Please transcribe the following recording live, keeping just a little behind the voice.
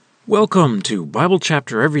Welcome to Bible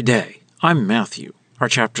Chapter Every Day. I'm Matthew. Our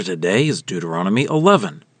chapter today is Deuteronomy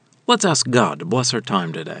 11. Let's ask God to bless our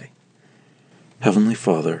time today. Heavenly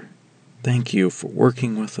Father, thank you for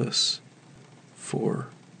working with us, for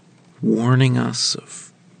warning us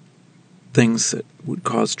of things that would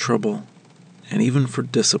cause trouble, and even for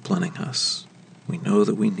disciplining us. We know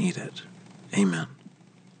that we need it. Amen.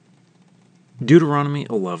 Deuteronomy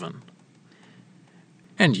 11.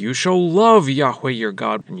 And you shall love Yahweh your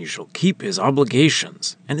God, and you shall keep his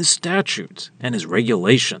obligations, and his statutes, and his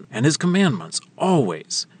regulations, and his commandments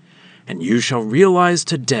always. And you shall realize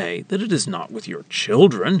today that it is not with your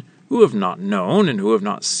children, who have not known and who have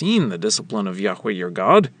not seen the discipline of Yahweh your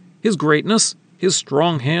God, his greatness, his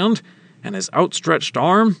strong hand, and his outstretched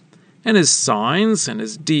arm, and his signs and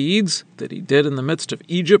his deeds that he did in the midst of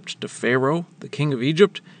Egypt to Pharaoh, the king of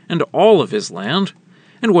Egypt, and to all of his land,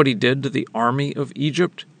 and what he did to the army of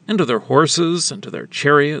Egypt, and to their horses, and to their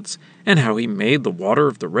chariots, and how he made the water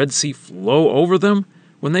of the Red Sea flow over them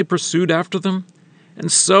when they pursued after them.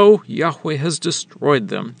 And so Yahweh has destroyed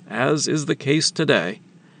them, as is the case today.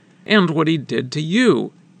 And what he did to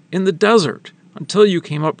you in the desert, until you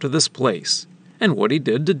came up to this place, and what he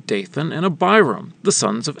did to Dathan and Abiram, the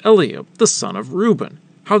sons of Eliab, the son of Reuben,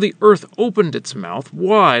 how the earth opened its mouth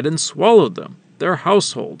wide and swallowed them, their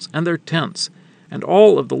households and their tents, and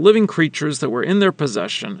all of the living creatures that were in their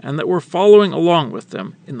possession and that were following along with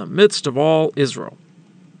them in the midst of all Israel.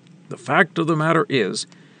 The fact of the matter is,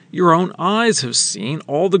 your own eyes have seen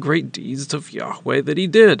all the great deeds of Yahweh that he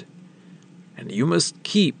did. And you must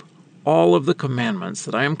keep all of the commandments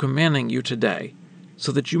that I am commanding you today,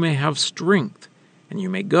 so that you may have strength, and you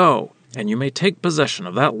may go, and you may take possession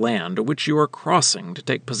of that land to which you are crossing to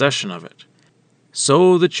take possession of it,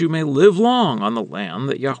 so that you may live long on the land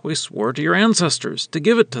that Yahweh swore to your ancestors to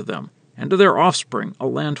give it to them and to their offspring, a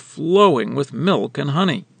land flowing with milk and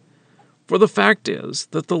honey. For the fact is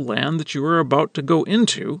that the land that you are about to go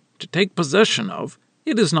into, to take possession of,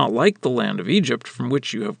 it is not like the land of Egypt from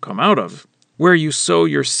which you have come out of, where you sow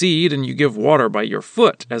your seed and you give water by your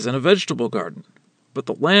foot, as in a vegetable garden. But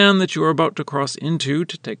the land that you are about to cross into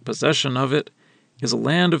to take possession of it is a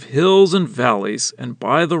land of hills and valleys, and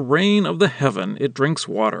by the rain of the heaven it drinks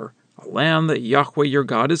water, a land that Yahweh your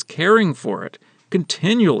God is caring for it.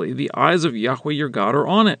 Continually the eyes of Yahweh your God are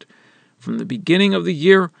on it, from the beginning of the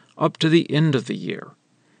year up to the end of the year.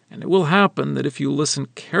 And it will happen that if you listen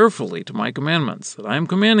carefully to my commandments that I am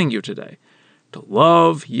commanding you today, to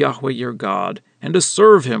love Yahweh your God, and to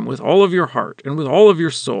serve him with all of your heart and with all of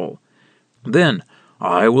your soul, then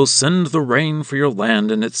I will send the rain for your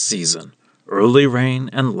land in its season, early rain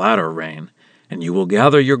and latter rain, and you will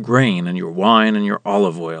gather your grain and your wine and your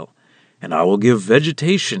olive oil, and I will give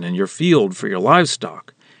vegetation in your field for your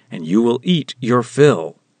livestock, and you will eat your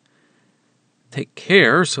fill. Take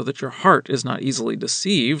care so that your heart is not easily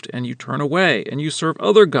deceived, and you turn away, and you serve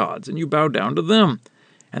other gods, and you bow down to them.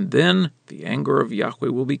 And then the anger of Yahweh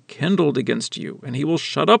will be kindled against you, and he will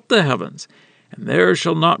shut up the heavens, and there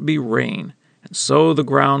shall not be rain, and so the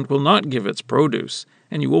ground will not give its produce,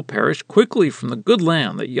 and you will perish quickly from the good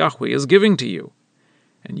land that Yahweh is giving to you.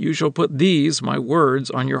 And you shall put these, my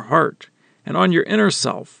words, on your heart, and on your inner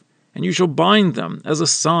self, and you shall bind them as a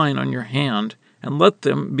sign on your hand, and let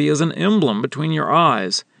them be as an emblem between your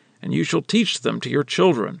eyes, and you shall teach them to your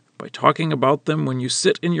children, by talking about them when you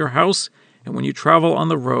sit in your house, and when you travel on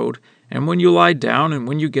the road, and when you lie down, and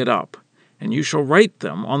when you get up. And you shall write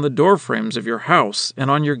them on the doorframes of your house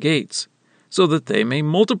and on your gates, so that they may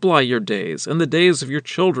multiply your days and the days of your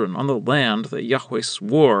children on the land that Yahweh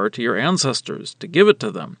swore to your ancestors to give it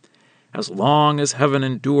to them, as long as heaven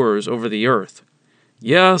endures over the earth.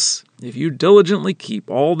 Yes, if you diligently keep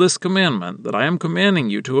all this commandment that I am commanding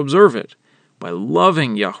you to observe it, by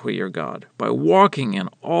loving Yahweh your God, by walking in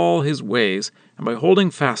all his ways, and by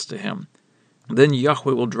holding fast to him, then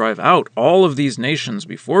Yahweh will drive out all of these nations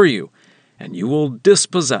before you, and you will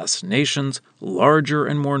dispossess nations larger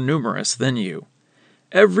and more numerous than you.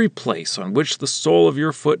 Every place on which the sole of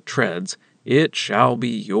your foot treads, it shall be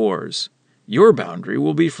yours. Your boundary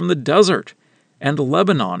will be from the desert, and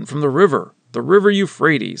Lebanon from the river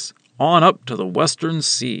Euphrates, on up to the western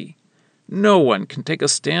sea. No one can take a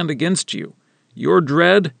stand against you. Your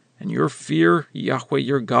dread and your fear Yahweh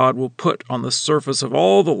your God will put on the surface of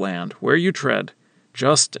all the land where you tread,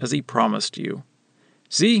 just as he promised you.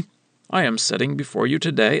 See, I am setting before you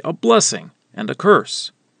today a blessing and a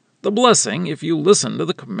curse. The blessing, if you listen to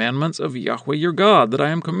the commandments of Yahweh your God that I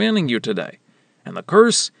am commanding you today, and the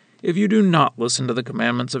curse, if you do not listen to the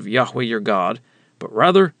commandments of Yahweh your God, but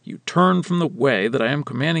rather you turn from the way that I am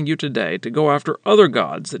commanding you today to go after other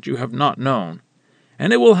gods that you have not known.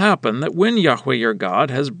 And it will happen that when Yahweh your God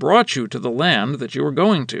has brought you to the land that you are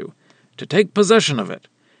going to take possession of it,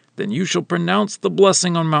 then you shall pronounce the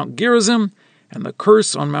blessing on Mount Gerizim and the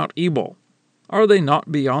curse on Mount Ebal. Are they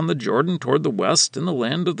not beyond the Jordan toward the west in the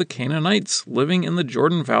land of the Canaanites, living in the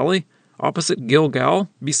Jordan Valley, opposite Gilgal,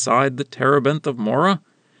 beside the terebinth of Moreh?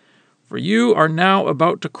 For you are now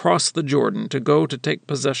about to cross the Jordan to go to take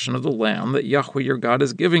possession of the land that Yahweh your God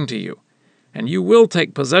is giving to you, and you will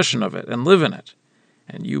take possession of it and live in it.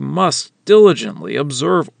 And you must diligently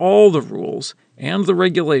observe all the rules and the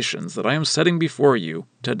regulations that I am setting before you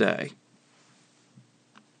today.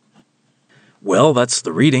 Well, that's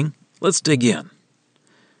the reading. Let's dig in.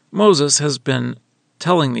 Moses has been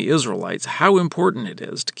telling the Israelites how important it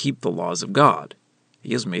is to keep the laws of God.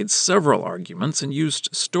 He has made several arguments and used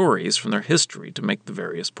stories from their history to make the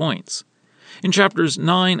various points. In chapters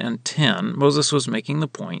 9 and 10, Moses was making the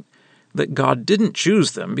point that God didn't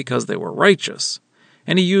choose them because they were righteous,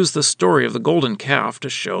 and he used the story of the golden calf to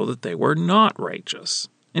show that they were not righteous.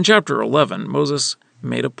 In chapter 11, Moses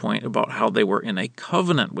made a point about how they were in a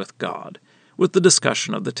covenant with God, with the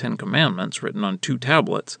discussion of the 10 Commandments written on 2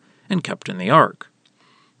 tablets and kept in the ark.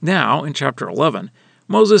 Now, in chapter 11,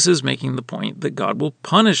 Moses is making the point that God will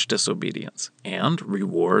punish disobedience and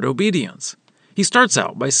reward obedience. He starts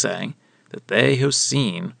out by saying that they have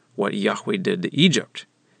seen what Yahweh did to Egypt.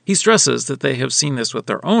 He stresses that they have seen this with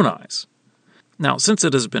their own eyes. Now, since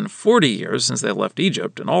it has been 40 years since they left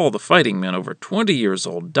Egypt and all the fighting men over 20 years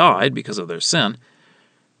old died because of their sin,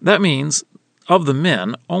 that means of the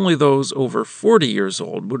men, only those over 40 years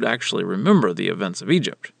old would actually remember the events of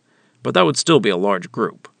Egypt, but that would still be a large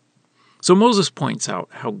group. So Moses points out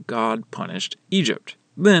how God punished Egypt.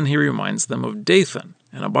 Then he reminds them of Dathan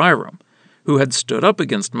and Abiram, who had stood up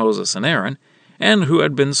against Moses and Aaron, and who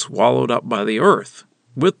had been swallowed up by the earth,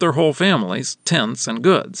 with their whole families, tents, and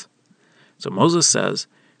goods. So Moses says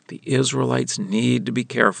the Israelites need to be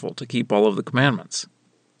careful to keep all of the commandments.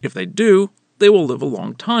 If they do, they will live a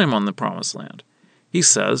long time on the promised land. He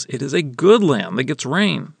says it is a good land that gets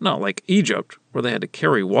rain, not like Egypt, where they had to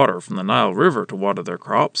carry water from the Nile River to water their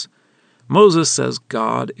crops. Moses says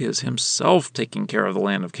God is himself taking care of the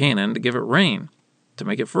land of Canaan to give it rain, to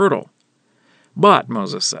make it fertile. But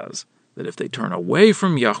Moses says that if they turn away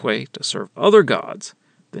from Yahweh to serve other gods,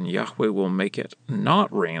 then Yahweh will make it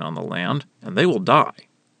not rain on the land, and they will die.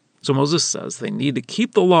 So Moses says they need to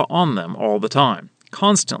keep the law on them all the time,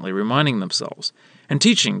 constantly reminding themselves, and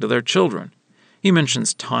teaching to their children. He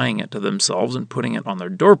mentions tying it to themselves and putting it on their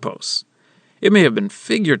doorposts. It may have been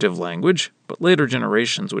figurative language, but later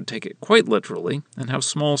generations would take it quite literally and have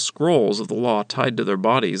small scrolls of the law tied to their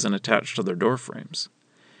bodies and attached to their doorframes.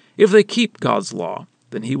 If they keep God's law,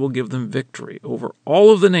 then he will give them victory over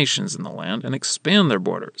all of the nations in the land and expand their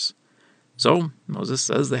borders. So, Moses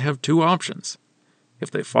says they have 2 options.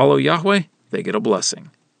 If they follow Yahweh, they get a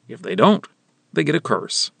blessing. If they don't, they get a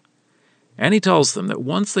curse. And he tells them that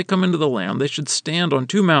once they come into the land, they should stand on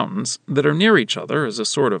 2 mountains that are near each other as a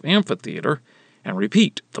sort of amphitheater and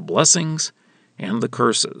repeat the blessings and the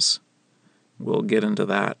curses. We'll get into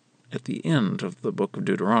that at the end of the book of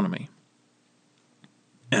Deuteronomy.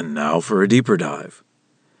 And now for a deeper dive.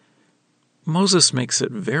 Moses makes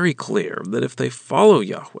it very clear that if they follow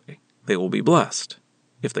Yahweh, they will be blessed.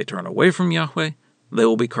 If they turn away from Yahweh, they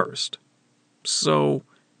will be cursed. So,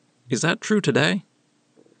 is that true today?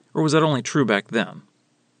 Or was that only true back then?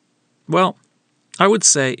 Well, I would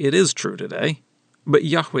say it is true today, but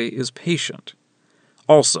Yahweh is patient.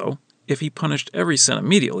 Also, if he punished every sin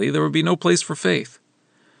immediately, there would be no place for faith.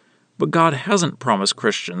 But God hasn't promised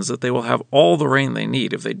Christians that they will have all the rain they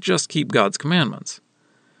need if they just keep God's commandments.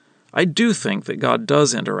 I do think that God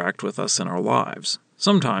does interact with us in our lives.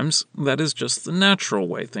 Sometimes that is just the natural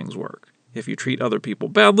way things work. If you treat other people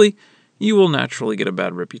badly, you will naturally get a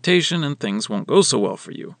bad reputation and things won't go so well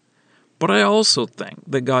for you. But I also think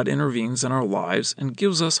that God intervenes in our lives and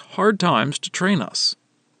gives us hard times to train us.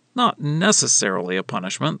 Not necessarily a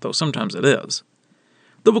punishment, though sometimes it is.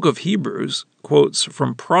 The book of Hebrews quotes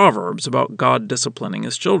from Proverbs about God disciplining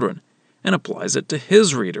his children and applies it to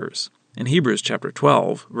his readers. In Hebrews chapter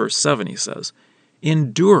 12, verse 7, he says,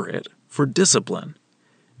 "Endure it for discipline.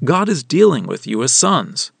 God is dealing with you as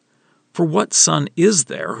sons. For what son is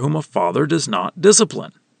there whom a father does not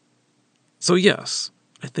discipline?" So yes,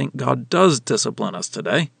 I think God does discipline us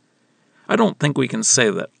today. I don't think we can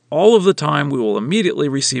say that all of the time we will immediately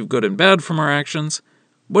receive good and bad from our actions,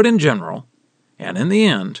 but in general, and in the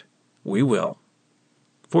end, we will.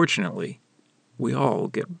 Fortunately, we all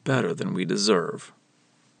get better than we deserve.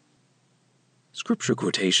 Scripture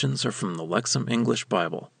quotations are from the Lexham English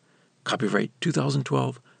Bible. Copyright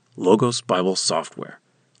 2012, Logos Bible Software.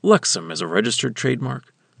 Lexim is a registered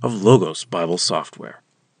trademark of Logos Bible Software.